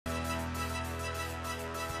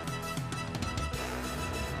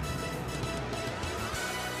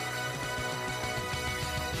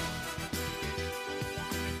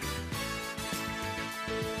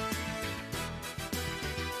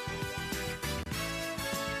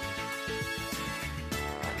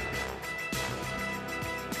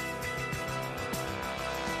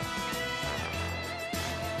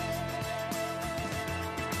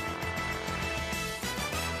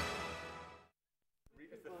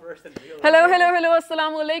Hello, hello, hello.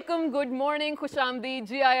 Assalamu alaikum. Good morning. Khush aamdeed.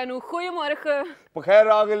 Ji aya nu. Goeiemorgen. Pakhair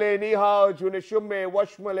agale, ni hao, june shumme,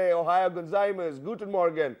 washmale, ohio gozaima's, guten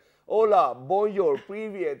morgen, hola, bonjour,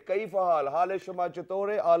 privyet, kaifahal, hale shama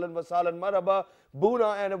chatore, alan wasalan maraba,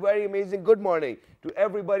 buna, and a very amazing good morning to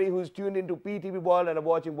everybody who's tuned into PTV World and are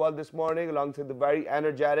watching World this morning, alongside the very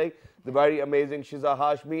energetic, the very amazing Shiza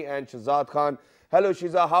Hashmi and Shahzad Khan. Hello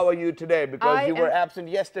Shiza, how are you today? Because you were absent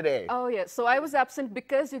yesterday. Oh, yes. So I was absent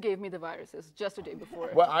because you gave me the viruses just a day before.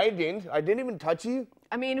 Well, I didn't. I didn't even touch you.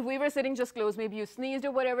 I mean, we were sitting just close. Maybe you sneezed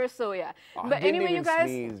or whatever. So yeah. But anyway, you guys.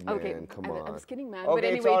 Sneeze, man. Okay, come on. I was kidding, man. Okay, but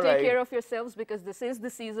anyway, take care of yourselves because this is the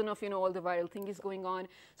season of all the viral thing is going on.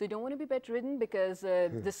 So you don't want to be bedridden because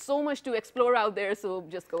there's so much to explore out there. So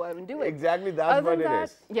just go out and do it. Exactly, that's what it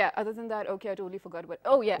is. Yeah. Other than that, okay, I totally forgot what.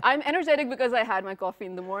 Oh yeah, I'm energetic because I had my coffee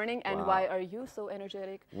in the morning. And why are you so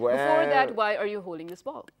energetic? Well, before that, why are you holding this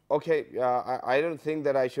ball? Okay, I don't think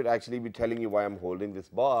that I should actually be telling you why I'm holding this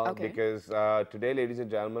ball because today, ladies and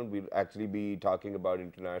gentlemen, we'll actually be talking about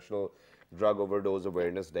International Drug Overdose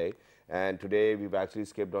Awareness Day. And today, we've actually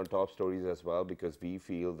skipped on top stories as well because we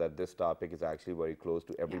feel that this topic is actually very close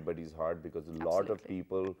to everybody's heart because a lot of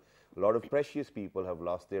people, a lot of precious people have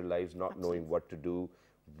lost their lives not knowing what to do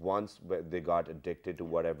once they got addicted to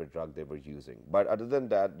whatever drug they were using. But other than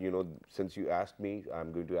that, since you asked me,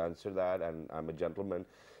 I'm going to answer that, and I'm a gentleman.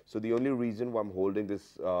 So the only reason why I'm holding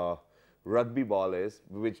this rugby ball is,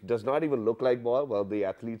 which does not even look like ball. Well, the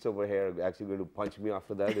athletes over here are actually going to punch me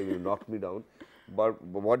after that. They will knock me down. But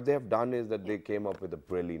what they have done is that they came up with a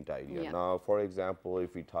brilliant idea. Now, for example,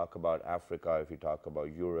 if we talk about Africa, if we talk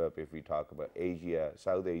about Europe, if we talk about Asia,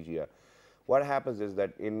 South Asia, what happens is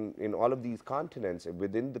that in all of these continents,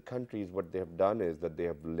 within the countries, what they have done is that they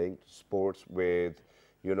have linked sports with,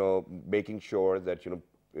 making sure that,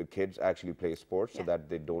 kids actually play sports so that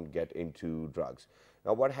they don't get into drugs.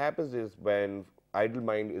 Now, what happens is when idle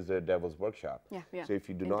mind is a devil's workshop. So if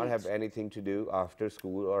you do not have anything to do after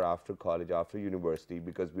school or after college, after university,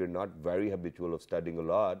 because we're not very habitual of studying a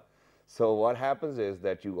lot, so what happens is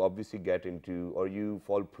that you obviously get into, or you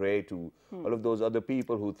fall prey to all of those other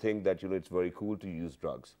people who think that, it's very cool to use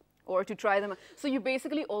drugs. Or to try them. So you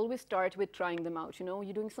basically always start with trying them out.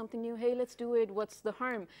 You're doing something new. Hey, let's do it. What's the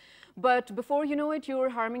harm? But before you know it, you're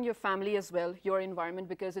harming your family as well, your environment,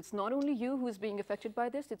 because it's not only you who's being affected by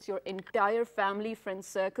this, it's your entire family, friend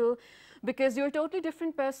circle, because you're a totally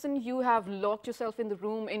different person. You have locked yourself in the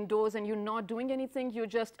room indoors and you're not doing anything. You're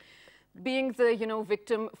just being the,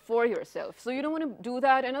 victim for yourself. So you don't want to do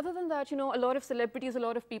that. And other than that, a lot of celebrities, a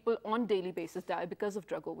lot of people on daily basis die because of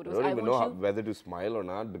drug overdose. I don't even know whether to smile or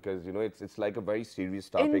not because, it's like a very serious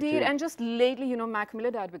topic. Indeed, and just lately, Mac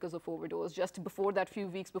Miller died because of overdose. Just before that, few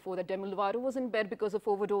weeks before that, Demi Lovato was in bed because of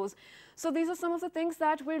overdose. So these are some of the things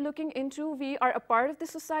that we're looking into. We are a part of this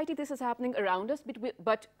society. This is happening around us,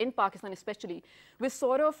 but in Pakistan especially, we're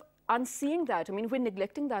sort of unseeing that. I mean, we're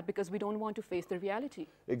neglecting that because we don't want to face the reality.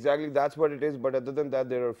 Exactly, that's what it is. But other than that,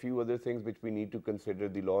 there are a few other things which we need to consider.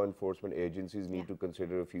 The law enforcement agencies need to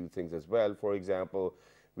consider a few things as well. For example,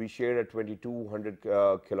 we share a 2,200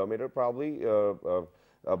 kilometer probably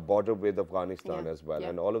border with Afghanistan as well.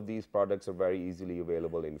 And all of these products are very easily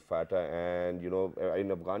available in FATA. And,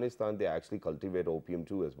 in Afghanistan, they actually cultivate opium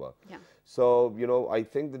too as well. So, I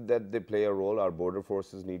think that they play a role. Our border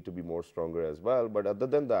forces need to be more stronger as well. But other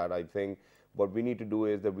than that, I think what we need to do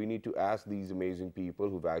is that we need to ask these amazing people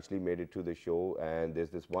who've actually made it to the show. And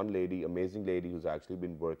there's this one lady, amazing lady, who's actually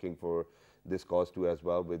been working for this cause too as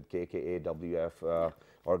well with KKAWF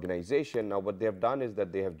organization. Now, what they have done is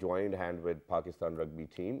that they have joined hand with Pakistan rugby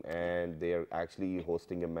team, and they are actually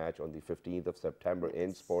hosting a match on the 15th of September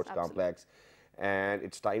in Sports Complex. And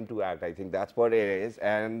it's time to act. I think that's what it is.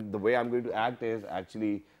 And the way I'm going to act is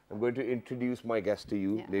actually, I'm going to introduce my guest to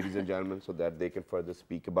you, ladies and gentlemen, so that they can further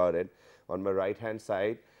speak about it. On my right-hand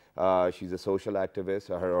side, she's a social activist.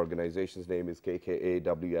 Her organization's name is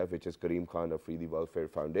KKAWF, which is Kareem Khan Afridi Welfare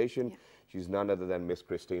Foundation. She's none other than Miss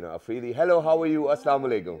Christina Afridi. Hello, how are you? Assalamu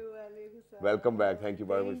alaikum. Welcome back. Thank you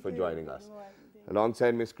very much for joining us.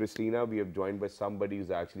 Alongside Miss Christina, we have joined by somebody who's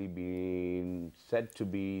actually been said to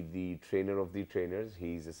be the trainer of the trainers.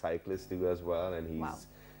 He's a cyclist too as well, and he's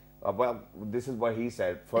well, this is what he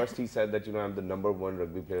said. First, he said that, I'm the #1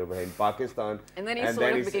 rugby player in Pakistan. And then he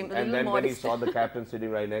sort of became a little modest. When he saw the captain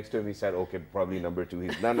sitting right next to him, he said, okay, probably #2.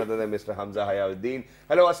 He's none other than Mr. Hamza Hayauddin.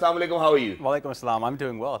 Hello, assalamu alaikum, how are you? Walaikum assalam, I'm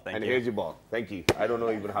doing well, thank you. And here's your ball. Thank you. I don't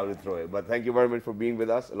know even how to throw it, but thank you very much for being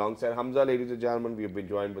with us. Alongside Hamza, ladies and gentlemen, we have been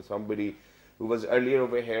joined by somebody who was earlier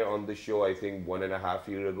over here on the show, I think 1.5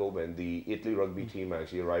 years ago, when the Italy rugby team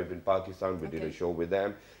actually arrived in Pakistan. We did a show with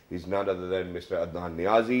them. He's none other than Mr. Adnan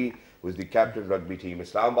Niazi, who is the captain rugby team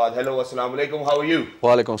Islamabad. Hello, assalamu alaikum. How are you?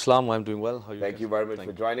 Walaikum salam. I'm doing well. How are you? Thank you very much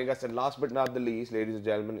for joining us. And last but not the least, ladies and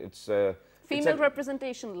gentlemen, it's female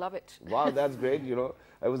representation. Love it. Wow, that's great. You know,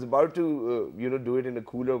 I was about to do it in a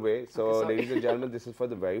cooler way. So, okay, ladies and gentlemen, this is for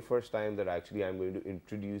the very first time that actually I'm going to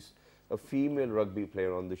introduce a female rugby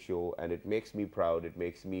player on the show, and it makes me proud.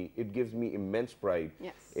 It gives me immense pride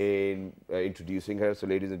in introducing her. So,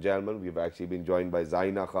 ladies and gentlemen, we've actually been joined by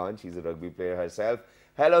Zaina Khan. She's a rugby player herself.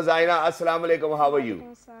 Hello, Zaina. Assalamu alaikum. How are you?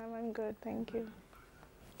 I'm good, thank you.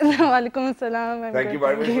 Walaikum salam. Thank you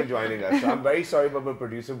very much for joining us. So I'm very sorry, but my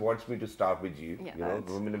producer wants me to start with you. Yeah, you know,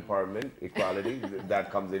 women empowerment, equality,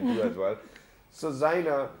 that comes into as well. So,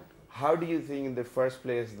 Zaina, how do you think in the first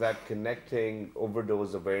place that connecting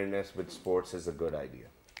overdose awareness with sports is a good idea?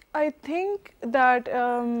 I think that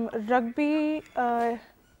rugby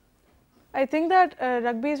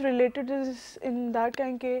is related to this in that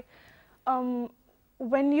kind of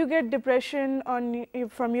when you get depression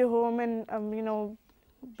from your home and you know,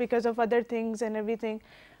 because of other things and everything,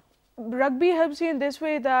 rugby helps you in this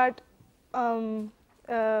way that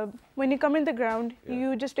when you come in the ground,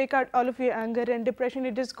 you just take out all of your anger and depression,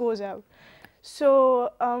 it just goes out.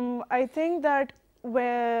 So I think that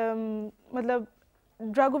when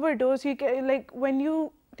drug overdose, you can, like when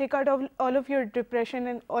you take out all of your depression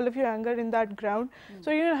and all of your anger in that ground, so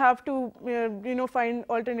you don't have to you know, find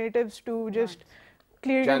alternatives to just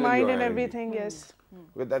clear your mind and everything. Yes.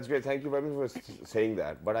 Well, that's great. Thank you very much for saying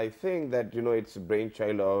that. But I think that, you know, it's a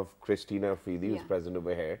brainchild of Christina Freedy, who's present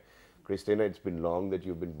over here. Christina, it's been long that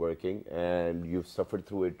you've been working and you've suffered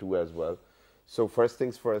through it too as well. So first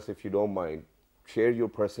things first, if you don't mind, share your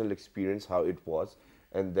personal experience, how it was,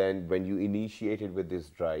 and then when you initiated with this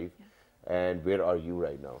drive, and where are you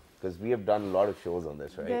right now? Because we have done a lot of shows on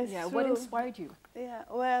this, right? Yes, Yeah, true. what inspired you? Yeah,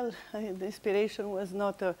 well, the inspiration was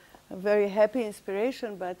not a very happy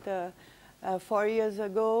inspiration, but 4 years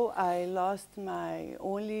ago, I lost my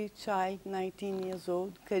only child, 19 years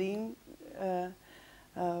old, Karim,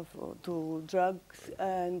 to drugs,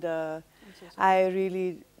 and I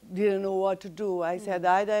really didn't know what to do. I said,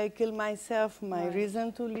 either I kill myself, my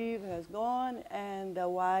reason to live has gone, and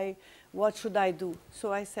what should I do?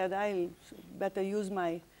 So I said, I better use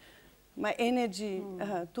my energy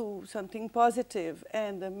to something positive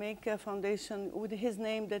and make a foundation with his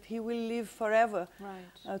name that he will live forever.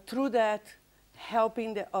 Right. Through that,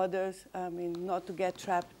 helping the others, I mean, not to get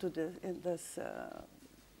trapped to in this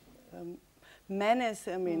menace.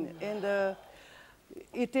 I mean,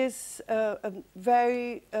 it is a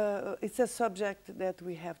very, it's a subject that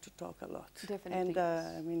we have to talk a lot. Definitely. And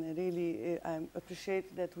I mean, really, I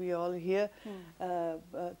appreciate that we all here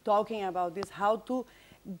talking about this, how to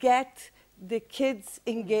get the kids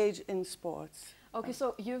engaged in sports. Okay,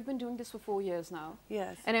 so you've been doing this for 4 years now.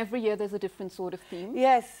 Yes. And every year there's a different sort of theme.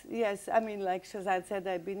 Yes, yes. I mean, like Shazad said,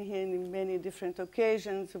 I've been here in many different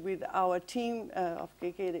occasions with our team of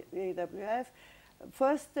KKAWF.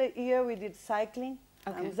 First year we did cycling.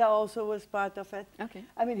 Okay. Hamza also was part of it. Okay.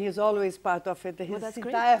 I mean, he's always part of it. Well, His that's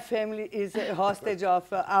entire great. family is a hostage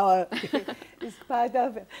of our, is part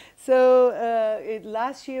of it. So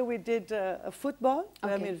last year we did football.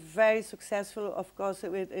 Okay. I mean, very successful, of course,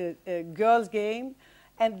 with a girls' game.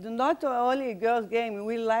 And not only a girls' game,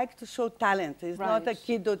 we like to show talent. It's not a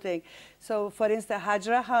kiddo thing. So, for instance,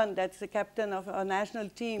 Hajra Khan, that's the captain of our national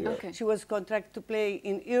team, she was contracted to play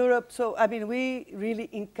in Europe. So, I mean, we really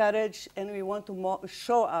encourage and we want to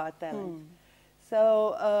show our talent.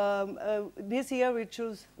 So, this year we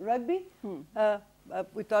choose rugby.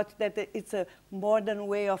 We thought that it's a modern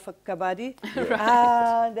way of a kabaddi,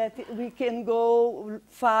 that we can go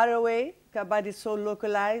far away. Kabaddi is so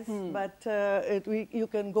localized, but you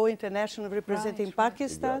can go international representing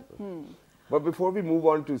Pakistan. Exactly. But before we move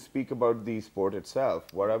on to speak about the sport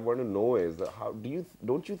itself, what I want to know is that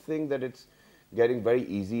don't you think that it's getting very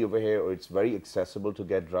easy over here, or it's very accessible to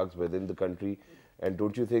get drugs within the country? And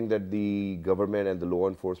don't you think that the government and the law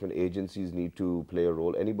enforcement agencies need to play a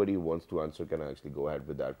role? Anybody who wants to answer can actually go ahead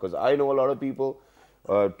with that. Because I know a lot of people,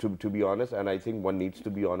 to be honest, and I think one needs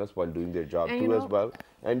to be honest while doing their job too as well.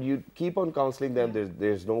 And you keep on counseling them.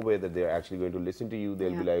 There's no way that they're actually going to listen to you.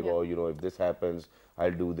 They'll be like, oh, you know, if this happens,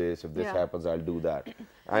 I'll do this. If this happens, I'll do that.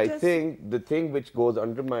 I think the thing which goes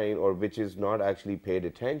undermined, or which is not actually paid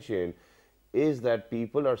attention, is that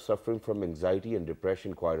people are suffering from anxiety and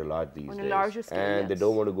depression quite a lot these days. On a larger scale, and they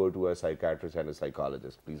don't want to go to a psychiatrist and a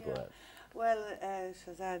psychologist. Please go ahead. Well,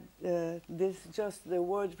 Shazad, this just the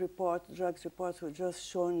world report, drugs reports were just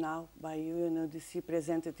shown now by UNODC,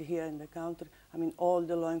 presented here in the country. I mean, all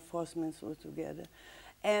the law enforcement were together.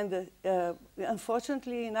 And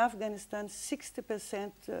unfortunately, in Afghanistan,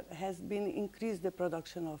 60% has been increased the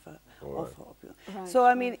production of opium. Right, so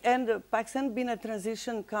I mean, and Pakistan being a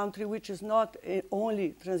transition country, which is not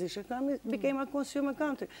only transition country, became a consumer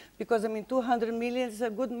country because I mean, 200 million is a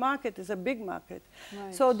good market, it's a big market.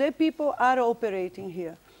 Right. So the people are operating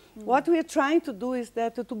here. What we are trying to do is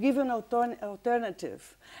that to give an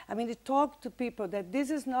alternative. I mean, to talk to people that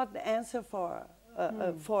this is not the answer for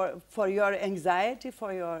your anxiety,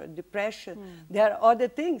 for your depression. There are other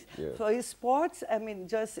things. Yeah. So sports, I mean,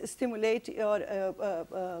 just stimulate your,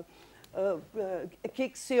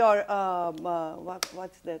 kicks your,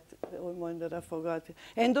 what's that one that I forgot?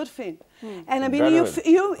 Endorphin. And I mean,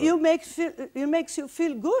 you makes you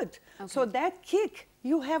feel good. Okay. So that kick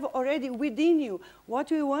you have already within you. What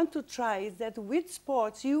we want to try is that with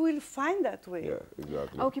sports, you will find that way. Yeah,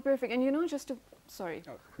 exactly. Okay, perfect. And you know, just to, sorry.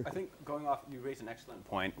 Oh, I think going off, you raised an excellent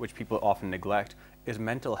point, which people often neglect, is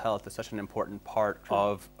mental health is such an important part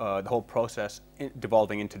of the whole process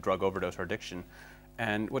devolving into drug overdose or addiction.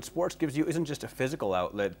 And what sports gives you isn't just a physical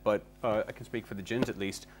outlet, but I can speak for the gyms at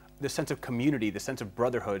least, the sense of community, the sense of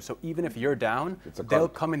brotherhood. So even if you're down, they'll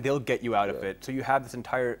come and they'll get you out of it. So you have this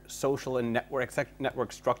entire social and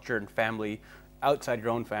network structure and family outside your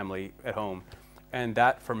own family at home. And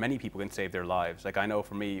that, for many people, can save their lives. Like I know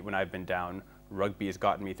for me, when I've been down, rugby has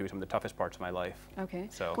gotten me through some of the toughest parts of my life. Okay.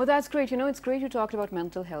 So. Well, that's great. You know, it's great you talked about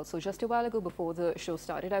mental health. So just a while ago, before the show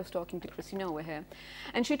started, I was talking to Christina over here,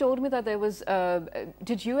 and she told me that there was,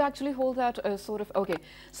 did you actually hold that sort of, okay.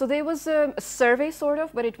 So there was a survey sort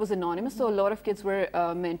of, but it was anonymous. So a lot of kids were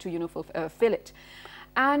meant to, you know, fill it.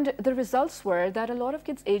 And the results were that a lot of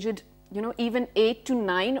kids aged, you know, even 8 to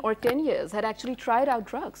 9 or 10 years had actually tried out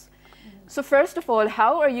drugs. So first of all,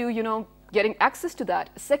 how are you, you know, getting access to that?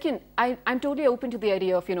 Second, I'm totally open to the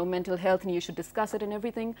idea of, you know, mental health and you should discuss it and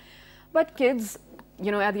everything. But kids,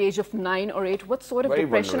 you know, at the age of 9 or 8, what sort of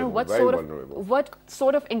depression or what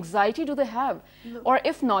sort of anxiety do they have? Look, or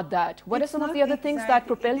if not that, what are some of the other things that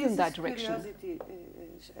propel you in that direction?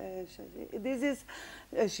 This is,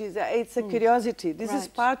 it's a curiosity. This is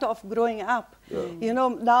part of growing up. Yeah. You know,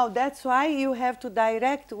 now that's why you have to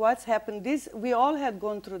direct what's happened. We all had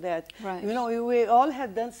gone through that. Right. You know, we all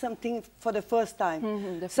had done something for the first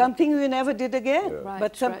time. Something we never did again,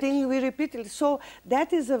 but something we repeated. So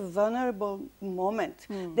that is a vulnerable moment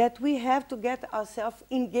that we have to get ourselves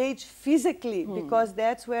engaged physically because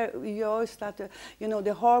that's where you always start to, you know,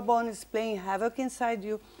 the hormone is playing havoc inside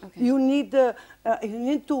you. Okay. You need the,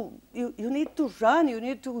 you need to run, you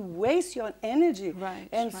need to waste your energy. Right,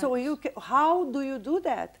 and so how do you do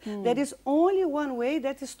that? There is only one way,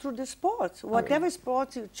 that is through the sports. Whatever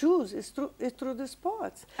sport you choose is through the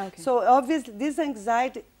sports. Okay. So obviously this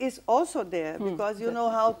anxiety is also there because you know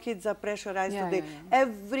how kids are pressurized today.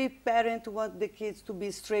 Every parent wants the kids to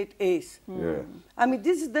be straight A's. I mean,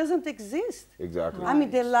 this doesn't exist. Exactly. I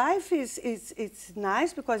mean, the life it's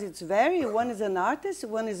nice because it's one is an artist,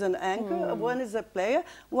 one is an anchor, one is a player,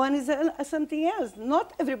 one is something else.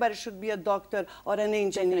 Not everybody should be a doctor or an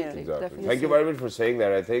engineer. Exactly. Thank you very much for saying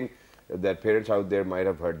that. I think that parents out there might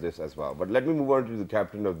have heard this as well. But let me move on to the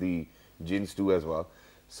captain of the Gins too as well.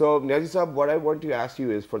 So, Niazi Saab, what I want to ask you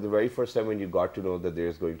is, for the very first time when you got to know that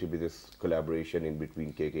there's going to be this collaboration in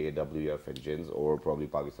between KK, WF and Gins, or probably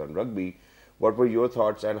Pakistan Rugby, what were your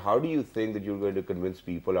thoughts and how do you think that you're going to convince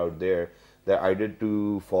people out there that either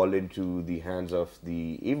to fall into the hands of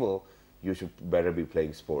the evil, you should better be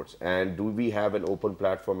playing sports? And do we have an open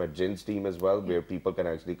platform at Gins team as well where people can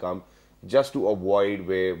actually come just to avoid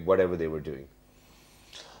whatever they were doing?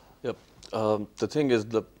 Yep. The thing is,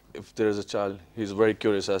 if there is a child, he's very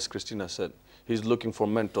curious, as Christina said. He's looking for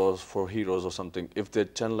mentors, for heroes or something. If they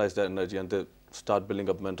channelize that energy and they start building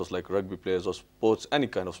up mentors like rugby players or sports, any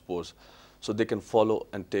kind of sports, so they can follow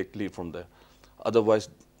and take lead from there. Otherwise,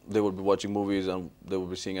 they would be watching movies and they would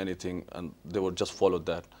be seeing anything and they would just follow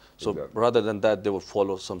that. So rather than that, they would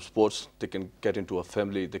follow some sports. They can get into a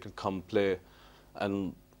family, they can come play,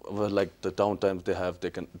 and like the downtimes they have, they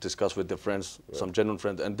can discuss with their friends, some genuine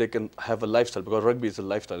friends, and they can have a lifestyle, because rugby is a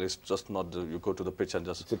lifestyle. It's just not you go to the pitch and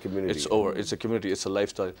just, it's a community. It's over. It's a community, it's a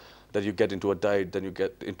lifestyle that you get into a diet, then you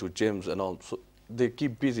get into gyms and all. So they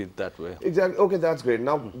keep busy that way. Exactly. Okay, that's great.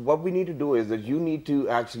 Now, what we need to do is that you need to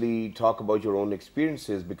actually talk about your own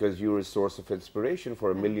experiences, because you're a source of inspiration for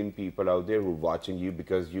a million people out there who are watching you,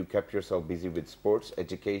 because you kept yourself busy with sports,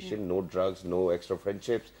 education, no drugs, no extra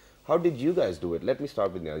friendships. How did you guys do it? Let me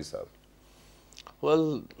start with Niazi Saab.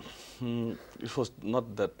 Well, it was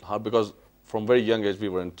not that hard, because from very young age we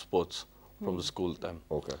were in sports from the school time.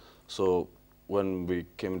 Okay. So when we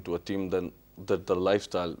came into a team, then the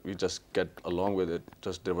lifestyle, we just get along with it.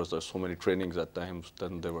 Just there was so many trainings at times,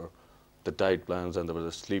 then there were the diet plans, and there was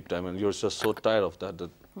the sleep time, and you're just so tired of that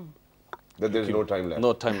That there's no time left.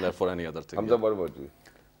 no time left for any other thing. Hamza, what about you?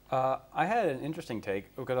 I had an interesting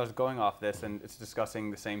take because I was going off this and it's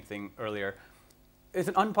discussing the same thing earlier. It's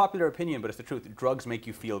an unpopular opinion, but it's the truth. Drugs make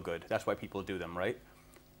you feel good. That's why people do them, right?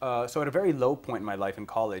 So at a very low point in my life in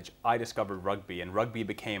college, I discovered rugby, and rugby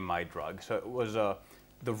became my drug. So it was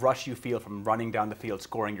the rush you feel from running down the field,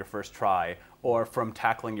 scoring your first try, or from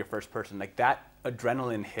tackling your first person. Like that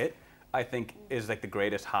adrenaline hit, I think, is like the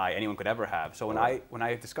greatest high anyone could ever have. So when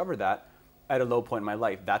I discovered that, at a low point in my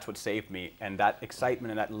life, that's what saved me, and that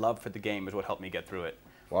excitement and that love for the game is what helped me get through it.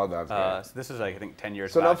 Wow, that's great. So this is like, I think 10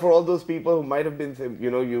 years So back. now for all those people who might have been,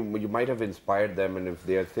 you might have inspired them, and if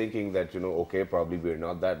they are thinking that, okay, probably we're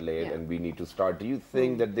not that late and we need to start, do you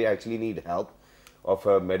think that they actually need help of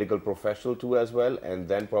a medical professional too as well, and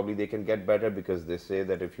then probably they can get better? Because they say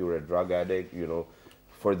that if you're a drug addict,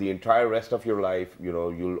 for the entire rest of your life,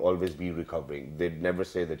 you'll always be recovering. They'd never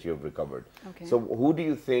say that you've recovered. Okay. So who do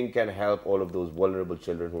you think can help all of those vulnerable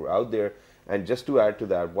children who are out there? And just to add to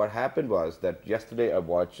that, what happened was that yesterday I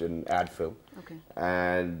watched an ad film,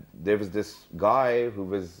 and there was this guy who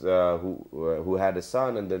was who had a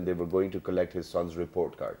son, and then they were going to collect his son's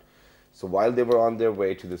report card. So while they were on their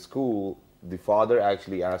way to the school, the father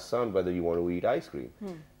actually asked son whether you want to eat ice cream.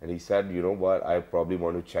 And he said, you know what, I probably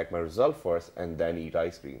want to check my result first and then eat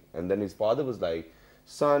ice cream. And then his father was like,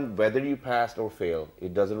 son, whether you passed or failed,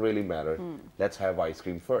 it doesn't really matter. Let's have ice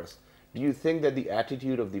cream first. Do you think that the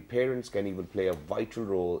attitude of the parents can even play a vital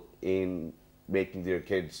role in making their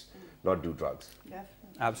kids not do drugs?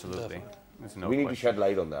 Definitely. Absolutely. There's no We need to question. shed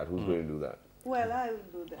light on that. Who's going to do that? Well, I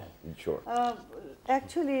will do that. Sure.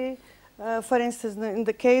 Actually, for instance, in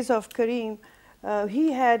the case of Kareem,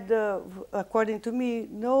 he had, according to me,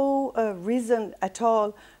 no reason at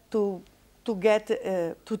all to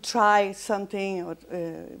try something, or,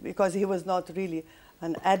 because he was not really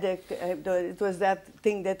an addict. It was that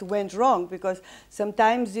thing that went wrong, because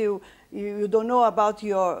sometimes you don't know about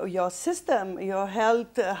your system, your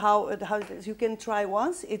health, how you can try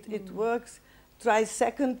once, it works, try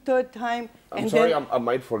second, third time. I'm sorry, I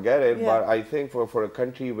might forget it, but I think for a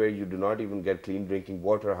country where you do not even get clean drinking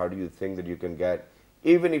water, how do you think that you can get,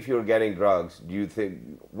 even if you're getting drugs,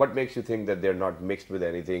 what makes you think that they're not mixed with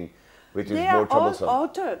anything which is more troublesome? They are all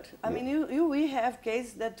altered. I mean, we have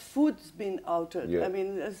cases that food's been altered. Yeah. I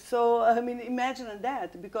mean, imagine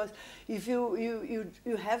that, because if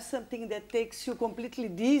you have something that takes you completely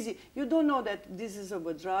dizzy, you don't know that this is a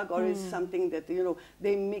drug or is something that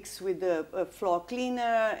they mix with the floor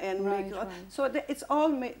cleaner and make. So it's all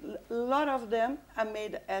made. A lot of them are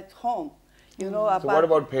made at home. So what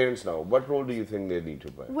about parents now? What role do you think they need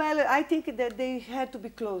to play? Well, I think that they had to be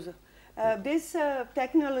closer. This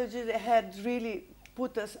technology had really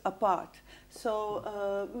put us apart.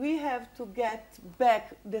 So we have to get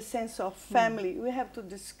back the sense of family. We have to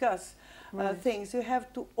discuss things. We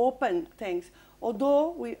have to open things.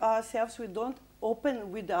 Although we ourselves, we don't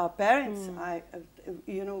open with our parents.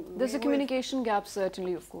 There's a communication gap,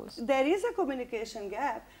 certainly, of course. There is a communication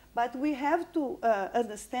gap, but we have to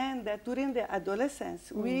understand that during the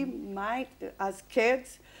adolescence, we might, as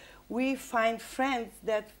kids, we find friends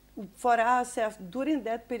that for ourselves during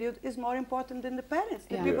that period is more important than the parents,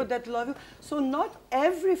 the people that love you. So not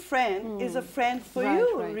every friend is a friend for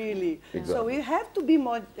you, really. Exactly. So we have to be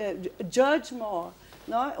more, judge more,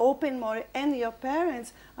 open more, and your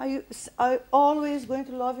parents are always going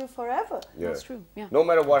to love you forever. Yeah. That's true. Yeah. No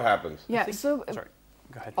matter what happens. Yeah. So Sorry,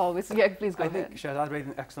 go ahead. always, please go I ahead. think Shahzad raised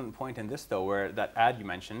an excellent point in this, though, where that ad you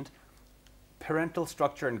mentioned, parental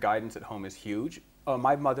structure and guidance at home is huge.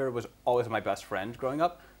 My mother was always my best friend growing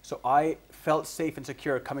up, so I felt safe and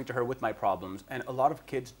secure coming to her with my problems, and a lot of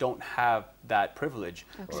kids don't have that privilege,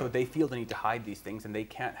 so they feel the need to hide these things, and they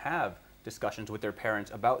can't have discussions with their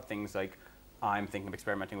parents about things like, I'm thinking of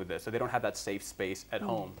experimenting with this, so they don't have that safe space at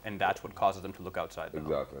home, and that's what causes them to look outside the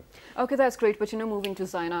home. Exactly. Okay, that's great. But moving to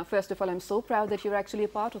Zaina, first of all, I'm so proud that you're actually a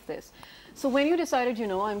part of this. So when you decided,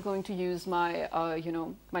 I'm going to use my,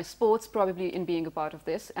 my sports probably in being a part of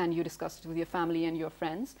this, and you discussed it with your family and your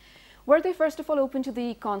friends, were they first of all open to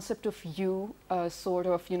the concept of you sort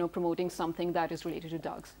of, promoting something that is related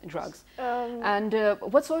to drugs? And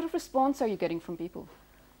what sort of response are you getting from people?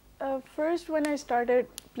 First, when I started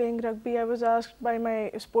playing rugby, I was asked by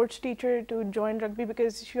my sports teacher to join rugby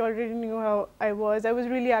because she already knew how I was. I was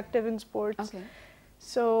really active in sports. Okay.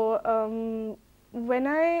 So when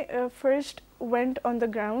I first went on the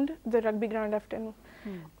ground, the rugby ground after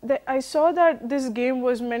I saw that this game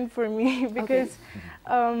was meant for me because,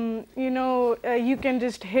 you know, you can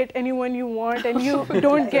just hit anyone you want and you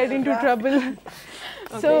don't get into trouble.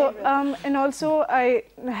 So, and also I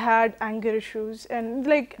had anger issues and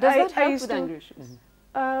like Does that I help used with to, anger issues?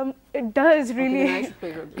 it does really then I should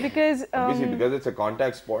play rugby. because Obviously, because it's a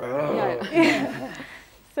contact sport.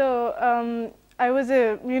 so I was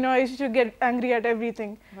a, you know, I used to get angry at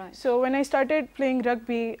everything. Right. So when I started playing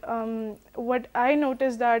rugby, what I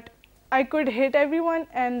noticed that I could hit everyone,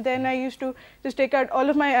 and then I used to just take out all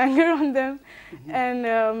of my anger on them,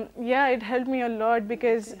 and yeah, it helped me a lot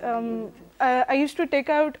because I used to take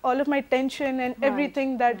out all of my tension and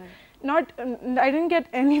everything that. Not, I didn't get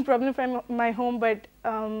any problem from my home, but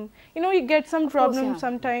you know, you get some problems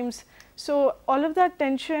sometimes. So all of that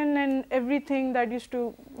tension and everything that used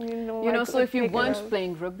to, you know. So if you weren't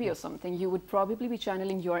playing rugby or something, you would probably be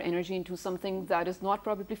channeling your energy into something that is not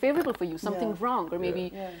probably favorable for you, something wrong, or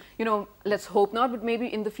maybe, you know, let's hope not, but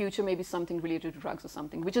maybe in the future, maybe something related to drugs or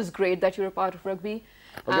something, which is great that you're a part of rugby.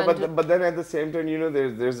 Okay, but then at the same time, you know,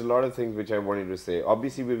 there's a lot of things which I wanted to say.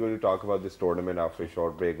 Obviously, we're going to talk about this tournament after a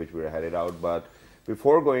short break, which we're headed out. But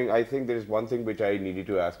before going, I think there's one thing which I needed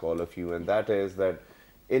to ask all of you, and that is that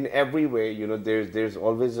in every way, you know, there's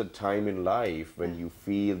always a time in life when you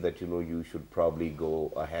feel that, you know, you should probably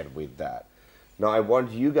go ahead with that. Now, I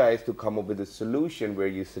want you guys to come up with a solution where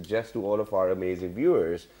you suggest to all of our amazing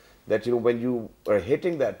viewers that, you know, when you are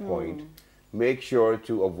hitting that point, make sure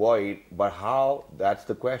to avoid, but how, that's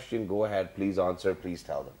the question. Go ahead, please answer, please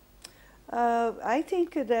tell them. I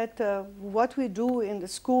think that what we do in the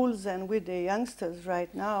schools and with the youngsters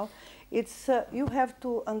right now, it's you have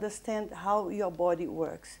to understand how your body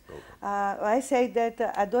works. I say that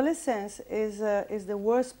adolescence is the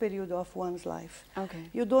worst period of one's life.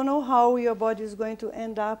 You don't know how your body is going to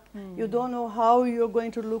end up. You don't know how you're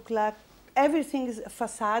going to look like. Everything is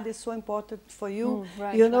facade is so important for you,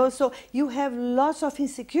 you know, so you have lots of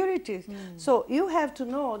insecurities. So you have to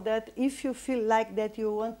know that if you feel like that you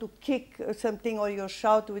want to kick something or you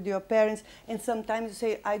shout with your parents and sometimes you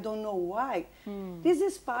say, I don't know why. This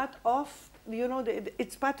is part of, you know,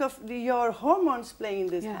 it's part of your hormones playing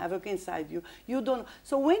this havoc inside you. You don't.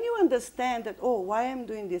 So when you understand that, oh, why I'm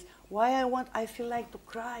doing this, why I feel like to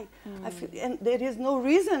cry. And there is no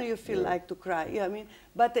reason you feel like to cry. Yeah, I mean,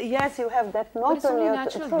 but yes, you have that not it's only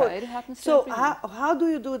natural, right? It happens to so everyone. how do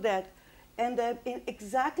you do that? And in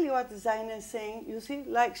exactly what Zaina is saying, you see,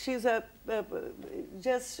 like she's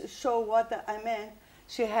just show what I meant.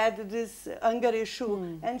 She had this anger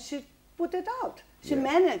issue and she put it out. She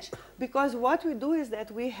managed, because what we do is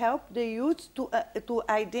that we help the youth to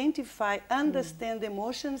identify, understand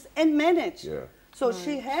emotions and manage. So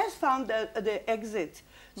she has found the exit.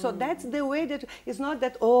 So that's the way that, it's not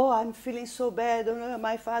that, oh, I'm feeling so bad, oh,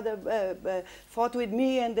 my father fought with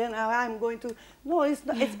me and then I'm going to, no, it's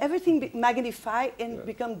not, it's everything magnified and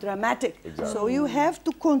become dramatic. So you have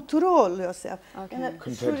to control yourself. And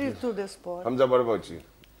truly to the sport. Hamza, what about you?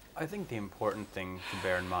 I think the important thing to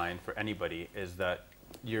bear in mind for anybody is that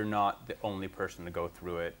you're not the only person to go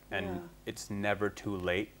through it, and it's never too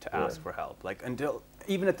late to ask for help. Like until,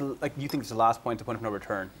 even at the, like you think it's the last point, the point of no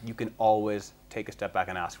return, you can always take a step back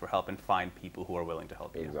and ask for help and find people who are willing to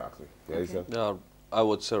help you. Exactly. Yeah, I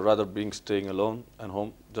would say rather being staying alone at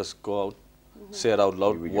home, just go out, say it out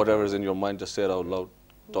loud, whatever is in your mind, just say it out loud.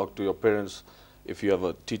 Talk to your parents. If you have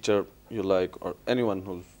a teacher you like or anyone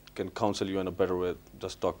who can counsel you in a better way,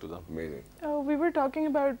 just talk to them. Amazing. We were talking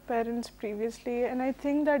about parents previously, and I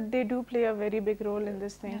think that they do play a very big role in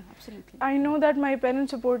this thing. Yeah, absolutely. I know that my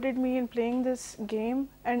parents supported me in playing this game,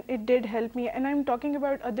 and it did help me. And I'm talking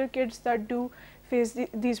about other kids that do face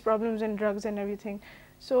these problems in drugs and everything.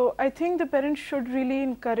 So I think the parents should really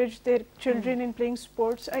encourage their children in playing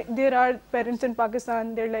sports. There are parents in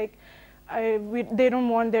Pakistan, they're like, they don't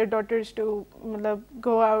want their daughters to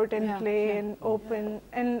go out and play and open.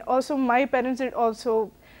 And also my parents did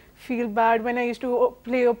also feel bad when I used to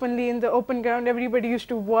play openly in the open ground. Everybody used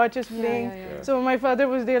to watch us playing. So my father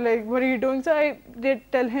was there like, what are you doing? So I did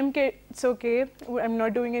tell him, it's okay, I'm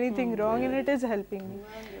not doing anything wrong, and it is helping me.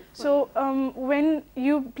 So when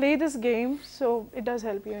you play this game, so it does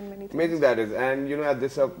help you in many things. Amazing that is. And you know, at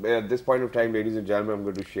this point of time, ladies and gentlemen, I'm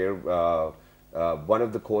going to share one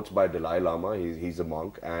of the quotes by Dalai Lama. He's a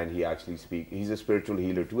monk, and he's a spiritual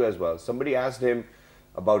healer too as well. Somebody asked him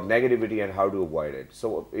about negativity and how to avoid it.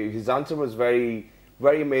 So his answer was very,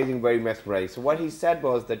 very amazing, very mesmerizing. So what he said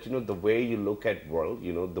was that, you know, the way you look at world,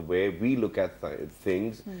 you know, the way we look at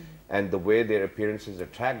things and the way their appearances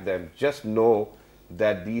attract them, just know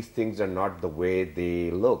that these things are not the way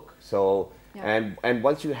they look. So And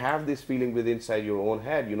once you have this feeling within inside your own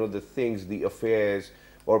head, you know, the things, the affairs,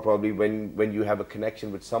 or probably when you have a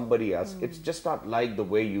connection with somebody else, it's just not like the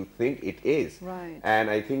way you think it is. Right. And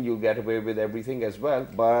I think you'll get away with everything as well.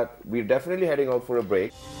 But we're definitely heading out for a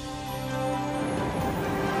break.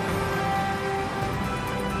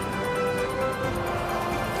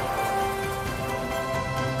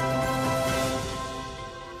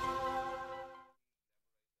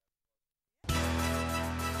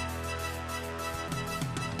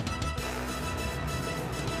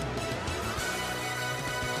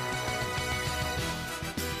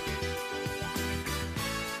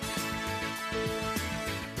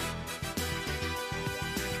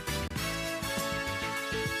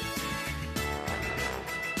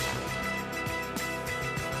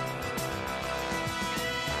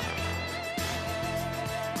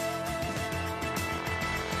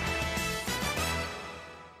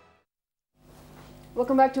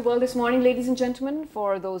 Welcome back to World This Morning, ladies and gentlemen.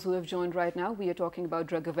 For those who have joined right now, we are talking about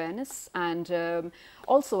drug awareness and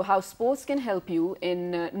also how sports can help you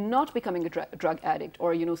in not becoming a drug addict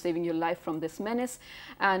or, you know, saving your life from this menace.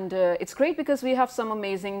 And it's great because we have some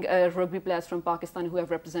amazing rugby players from Pakistan who have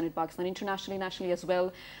represented Pakistan internationally, nationally as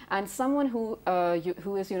well, and someone who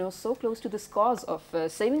is, you know, so close to this cause of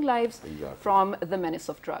saving lives from the menace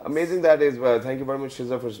of drugs. Amazing that is. Thank you very much,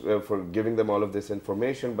 Shiza, for giving them all of this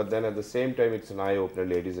information. But then at the same time, it's an eye-opener,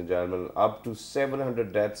 ladies and gentlemen. Up to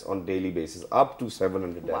 700 deaths on daily basis. Up to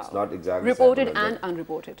 700 deaths, not exactly reported 700. and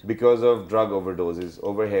unreported. Because of drug overdoses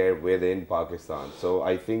over here within Pakistan. So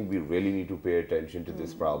I think we really need to pay attention to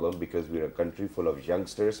this problem because we're a country full of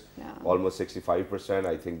youngsters, almost 65%.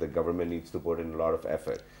 I think the government needs to put in a lot of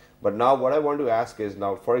effort. But now what I want to ask is,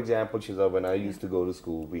 now, for example, Shiza, when I used to go to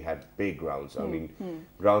school, we had big grounds. I mean,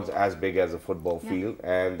 grounds as big as a football field.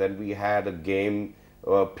 And then we had a game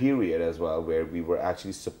period as well where we were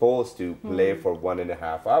actually supposed to play for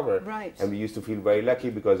 1.5 hours. Right. And we used to feel very lucky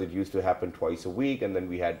because it used to happen twice a week. And then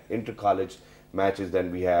we had inter-college matches.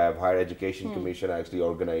 Then we have Higher Education Commission actually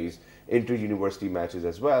organized inter-university matches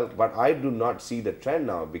as well. But I do not see the trend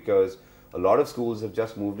now because a lot of schools have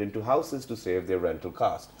just moved into houses to save their rental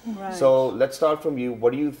cost. Right. So let's start from you.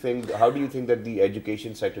 What do you think, how do you think that the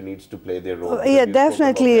education sector needs to play their role? Yeah,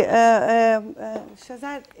 definitely.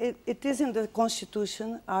 Shazad, it is in the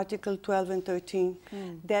Constitution, Article 12 and 13,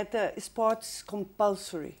 that sports is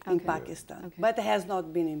compulsory in Pakistan, but it has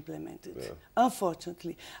not been implemented,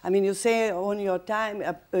 unfortunately. I mean, you say on your time,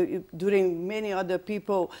 during many other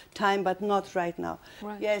people time, but not right now.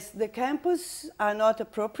 Right. Yes, the campus are not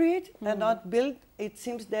appropriate, not built. It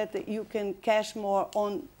seems that you can cash more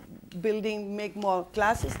on building, make more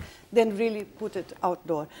classes, than really put it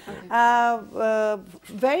outdoor.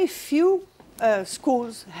 Very few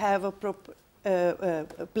schools have a proper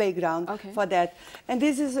playground for that, and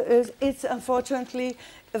this is it's unfortunately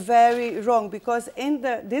very wrong because in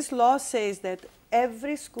this law says that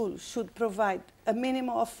every school should provide a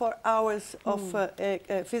minimum of 4 hours of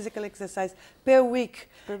physical exercise per week.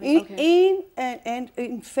 And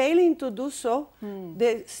in failing to do so,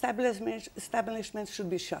 the establishment should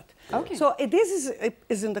be shut. So this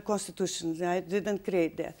is in the Constitution. I didn't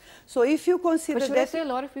create that. So if you consider but should that, I say a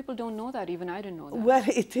lot of people don't know that. Even I didn't know that. well,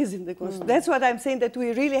 it is in the Constitution. That's what I'm saying, that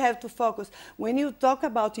we really have to focus. When you talk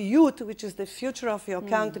about youth, which is the future of your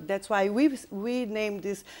country, that's why we named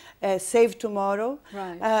this Save Tomorrow,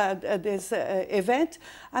 this event.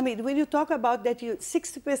 I mean, when you talk about that,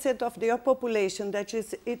 60% of your population, that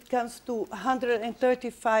is, it comes to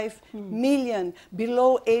 135 million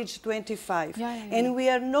below age 25. And we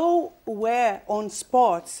are nowhere on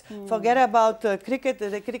sports. Forget about cricket.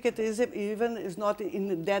 The cricket is not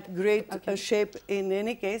in that great shape in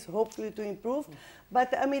any case, hopefully to improve.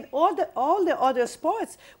 But I mean, all the other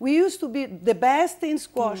sports, we used to be the best in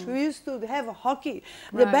squash. We used to have hockey,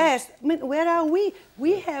 the best. I mean, where are we?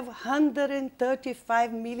 We have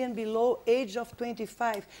 135 million below age of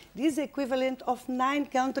 25. This is equivalent of 9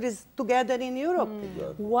 countries together in Europe.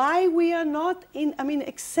 Why we are not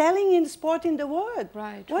excelling in sport in the world?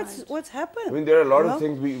 What's happened? I mean, there are a lot of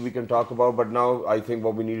things we can talk about, but now I think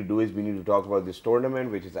what we need to do is we need to talk about this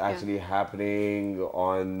tournament, which is actually happening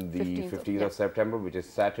on the 15th of September, which is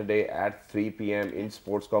Saturday at 3 p.m. in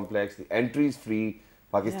Sports Complex. The entry is free.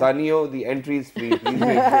 Pakistanio, the entry is free. Please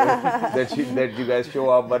make sure that you guys show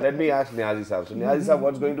up. But let me ask Niazi Saab. So Niazi Saab,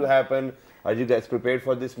 what's going to happen? Are you guys prepared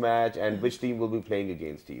for this match? And which team will be playing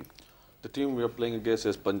against you? The team we are playing against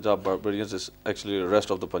is Punjab Barbarians. Is actually the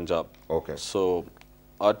rest of the Punjab. Okay. So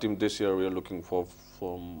our team this year, we are looking for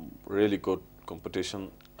really good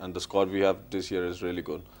competition. And the squad we have this year is really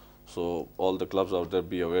good. So all the clubs out there,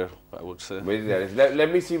 be aware, I would say.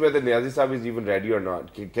 Let me see whether Niazi Saab is even ready or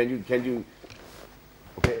not. Can you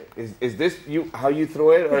is this how you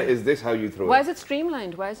throw it, or is this how you throw Why it? is it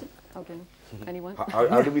streamlined? Why is it? Okay. Anyone?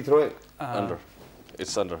 How do we throw it? Under.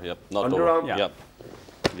 It's under, yep. Not Underarm? over. Yeah. Yep.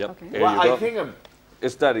 Yep. Okay. Here Well, you go. I think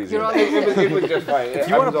It's that easy. You're all it was just fine. If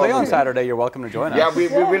you want to play on Saturday, you're welcome to join us. Yeah, we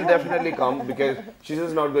will definitely come, because she's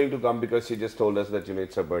just not going to come because she just told us that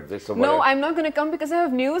it's her birthday. So No, whatever. I'm not going to come because I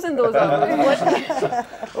have news in those hours.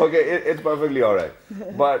 Okay, it's perfectly all right.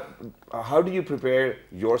 But how do you prepare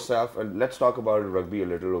yourself? And let's talk about rugby a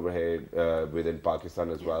little over here within Pakistan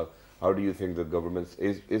as well. How do you think the government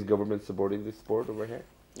is government supporting this sport over here?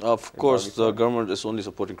 Of course, the government is only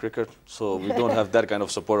supporting cricket, so we don't have that kind of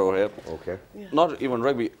support over here. Okay. Not even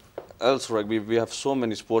rugby, else rugby. We have so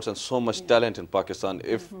many sports and so much talent in Pakistan.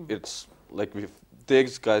 If it's like if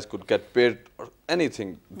these guys could get paid or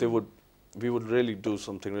anything, we would really do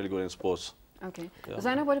something really good in sports. Okay. Yeah.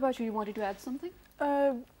 Zaina, what about you? You wanted to add something?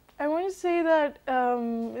 I want to say that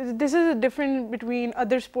this is a difference between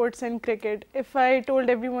other sports and cricket. If I told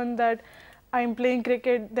everyone that I'm playing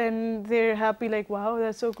cricket, then they're happy, like, wow,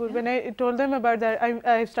 that's so cool. When I told them about that,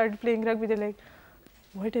 I started playing rugby, they're like,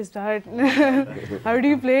 what is that? How do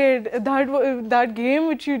you play it? That game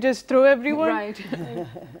which you just throw everyone? Right.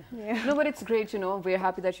 No, but it's great, we're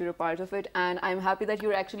happy that you're a part of it. And I'm happy that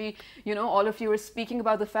you're actually, all of you are speaking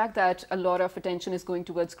about the fact that a lot of attention is going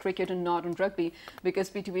towards cricket and not on rugby, because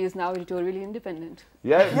PTV is now editorially independent.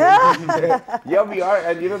 Yeah, yeah, we are.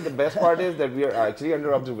 And the best part is that we are actually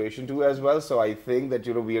under observation too as well. So I think that,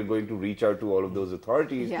 we are going to reach out to all of those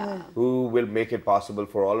authorities who will make it possible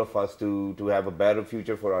for all of us to have a better future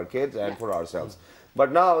for our kids and for ourselves.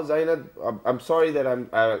 But now, Zaina, I'm sorry that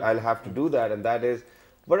I'll have to do that, and that is,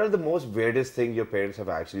 what are the most weirdest thing your parents have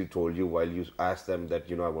actually told you while you asked them that,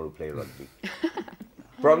 I want to play rugby?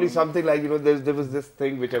 Probably something like, there was this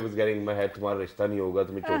thing which I was getting in my head, तुम्हारा रिश्ता नहीं होगा,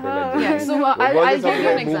 तुम्हें चोटें लग जाएंगी. Yeah, so I'll give you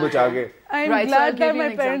an example. I'm Right, so I'll glad give that you my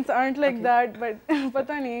an parents example. aren't like that, but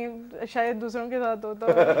पता नहीं शायद दूसरों के साथ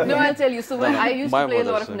होता. No, I'll tell you. So when I used to My play a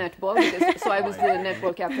lot mother of said. netball, because, so I was the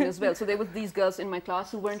netball captain as well. So there were these girls in my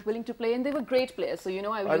class who weren't willing to play, and they were great players. So I used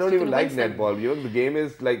I don't to even like convince them. netball. The game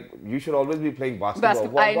is like, you should always be playing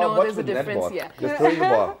basketball. I know, what's there's a with difference, netball? yeah. Just throwing the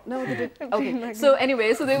ball. No, they did. Okay. So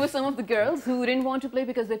anyway, so there were some of the girls who didn't want to play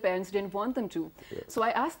because their parents didn't want them to. So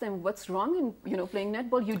I asked them, what's wrong in playing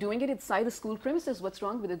netball? You're doing it inside the school premises. What's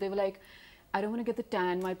wrong with it? They were like, I don't want to get the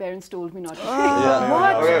tan. My parents told me not to.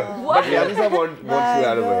 What? Okay. What? But Yanisa wants you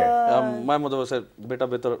out of here. My mother said, "Beta,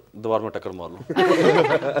 better दीवार में टक्कर मार लो."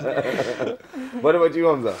 What about you,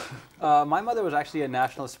 Hamza? My mother was actually a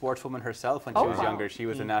national sportswoman herself when she was younger. She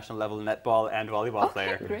was a national level netball and volleyball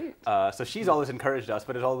player. Great. So she's always encouraged us,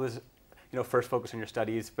 but it's always, first focus on your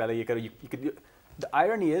studies. The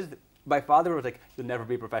irony is, my father was like, you'll never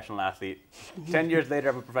be a professional athlete. 10 years later,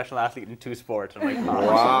 I'm a professional athlete in 2 sports. I'm like,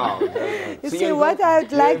 Wow. You see, what I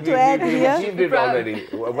would like to add We've here. achieved it already.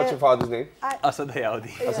 What's your father's name? Asad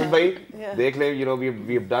Hayaudi. Asad bhai, they claim,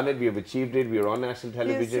 we have done it, we have achieved it, we are on national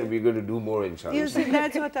television, we're going to do more, inshallah. You see,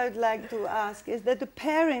 that's what I would like to ask, is that the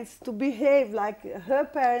parents to behave like her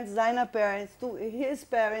parents, Zaina's parents, to his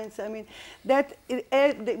parents. I mean,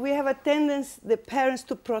 we have a tendency, the parents,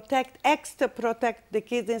 to extra protect the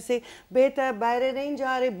kids and say, beta, bahre nahi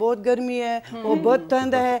ja rahe, bahut garmi hai, or bahut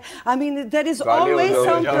thand hai. I mean, there is always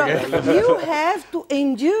some problem. You have to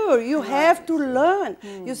endure, you have to learn.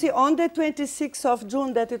 You see, on the 26th of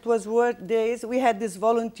June, that it was World Days, we had these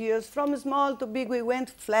volunteers from small to big. We went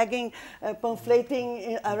flagging,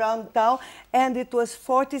 pamphleting around town, and it was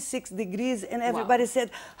 46 degrees, and everybody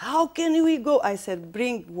said, how can we go? I said,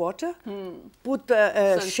 bring water, put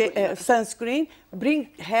sunscreen, bring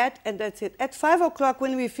hat, and that's it. At 5 o'clock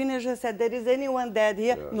when we finished, I said, there is anyone dead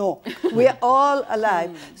here? No, we are all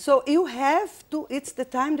alive. So you have to, it's the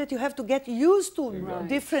time that you have to get used to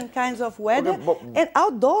different kinds of weather, and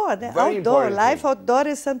outdoor, life outdoor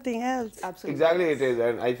is something else. Absolutely. Exactly, it is.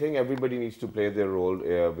 And I think everybody needs to play their role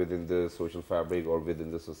within the social fabric or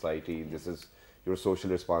within the society. This is your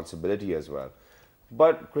social responsibility as well.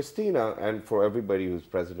 But Christina, and for everybody who's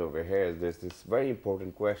present over here, there's this very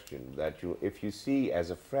important question that if you see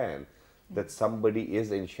as a friend that somebody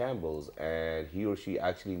is in shambles and he or she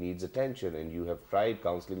actually needs attention, and you have tried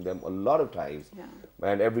counseling them a lot of times,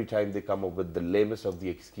 and every time they come up with the lamest of the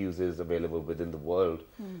excuses available within the world,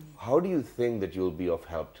 how do you think that you'll be of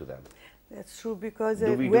help to them? That's true, because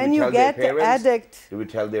Do we when you tell their get parents? addict, Do we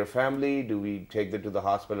tell their family? Do we take them to the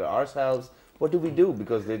hospital ourselves? What do we do?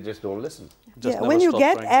 Because they just don't listen. just never when you stop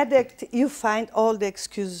get trying. addict, you find all the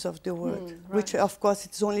excuses of the world, which of course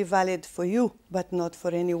it's only valid for you, but not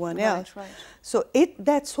for anyone else. Right. So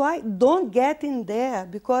that's why don't get in there,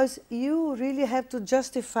 because you really have to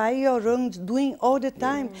justify your wrongdoing all the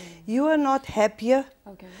time. You are not happier.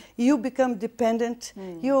 Okay. You become dependent.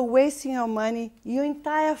 You're wasting your money. Your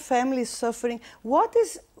entire family is suffering. What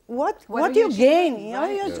are do you you gain? achieving, You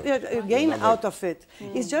know, right? you gain out of it.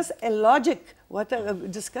 It's just a logic. What I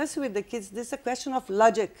discuss with the kids, this is a question of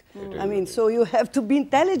logic. I mean, so you have to be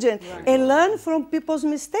intelligent and learn from people's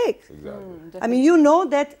mistakes. I mean, you know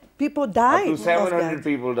that people die. Up to of 700 that.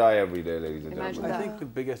 people die every day, ladies and Imagine gentlemen. I think the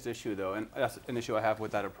biggest issue, though, and that's an issue I have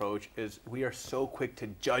with that approach, is we are so quick to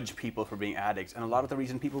judge people for being addicts. And a lot of the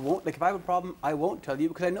reason people won't, like if I have a problem, I won't tell you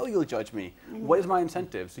because I know you'll judge me. What is my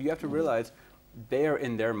incentive? So you have to realize they are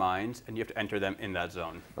in their minds and you have to enter them in that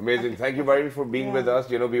zone. Amazing. Thank you very much for being with us.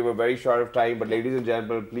 You know, we were very short of time, but ladies and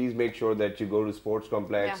gentlemen, please make sure that you go to Sports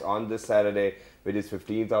Complex on this Saturday, which is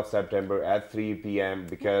 15th of September at 3 p.m.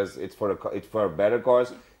 because it's for a better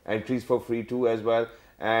cause. Entries for free too as well.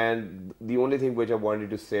 And the only thing which I wanted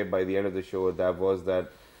to say by the end of the show was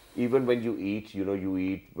that even when you eat, you know, you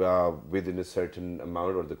eat within a certain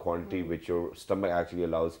amount or the quantity which your stomach actually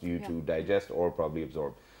allows you to digest or probably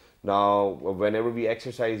absorb. Now, whenever we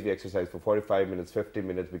exercise for 45 minutes, 50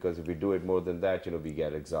 minutes, because if we do it more than that, you know, we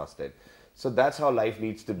get exhausted. So that's how life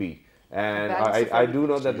needs to be. And I do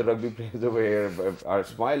know that the rugby players over here are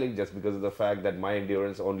smiling just because of the fact that my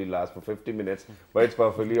endurance only lasts for 50 minutes, but it's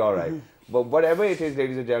perfectly all right. But whatever it is,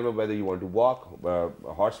 ladies and gentlemen, whether you want to walk,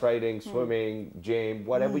 horse riding, swimming, gym,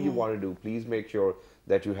 whatever you want to do, please make sure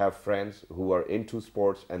that you have friends who are into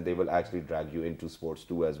sports and they will actually drag you into sports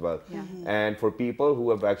too as well. And for people who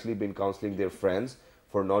have actually been counseling their friends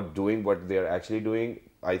for not doing what they're actually doing,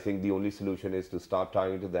 I think the only solution is to stop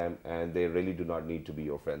talking to them, and they really do not need to be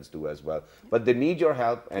your friends too as well. But they need your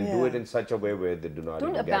help, and do it in such a way where they do not Don't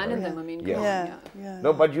even abandon get them. I mean, Yes. come on,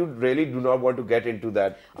 No, but you really do not want to get into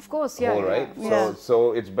that Of course, hole, right? Yeah.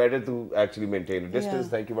 So it's better to actually maintain a distance.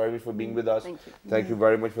 Thank you very much for being with us. Thank you. Thank you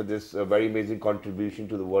very much for this very amazing contribution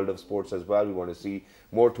to the world of sports as well. We want to see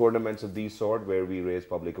more tournaments of these sort where we raise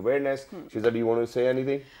public awareness. Shiza, do you want to say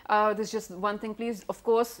anything? There's just one thing, please. Of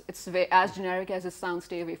course, it's as generic as it sounds.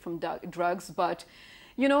 Stay away from drugs. But,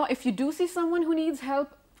 you know, if you do see someone who needs help,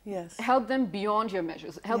 help them beyond your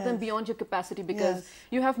measures. Help them beyond your capacity, because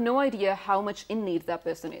you have no idea how much in need that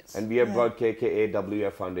person is. And we have got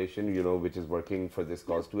KKAWF Foundation, you know, which is working for this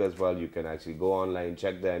cause too as well. You can actually go online,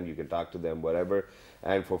 check them, you can talk to them, whatever.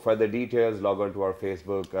 And for further details, log on to our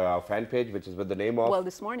Facebook fan page, which is with the name of Well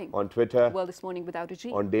This Morning. On Twitter. Well This Morning without a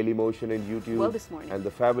G. On Daily Motion and YouTube. Well This Morning. And the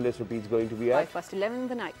fabulous repeat's going to be at 11 in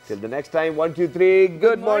the night. Till the next time, 1, 2, 3,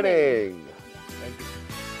 good morning. morning. Thank you.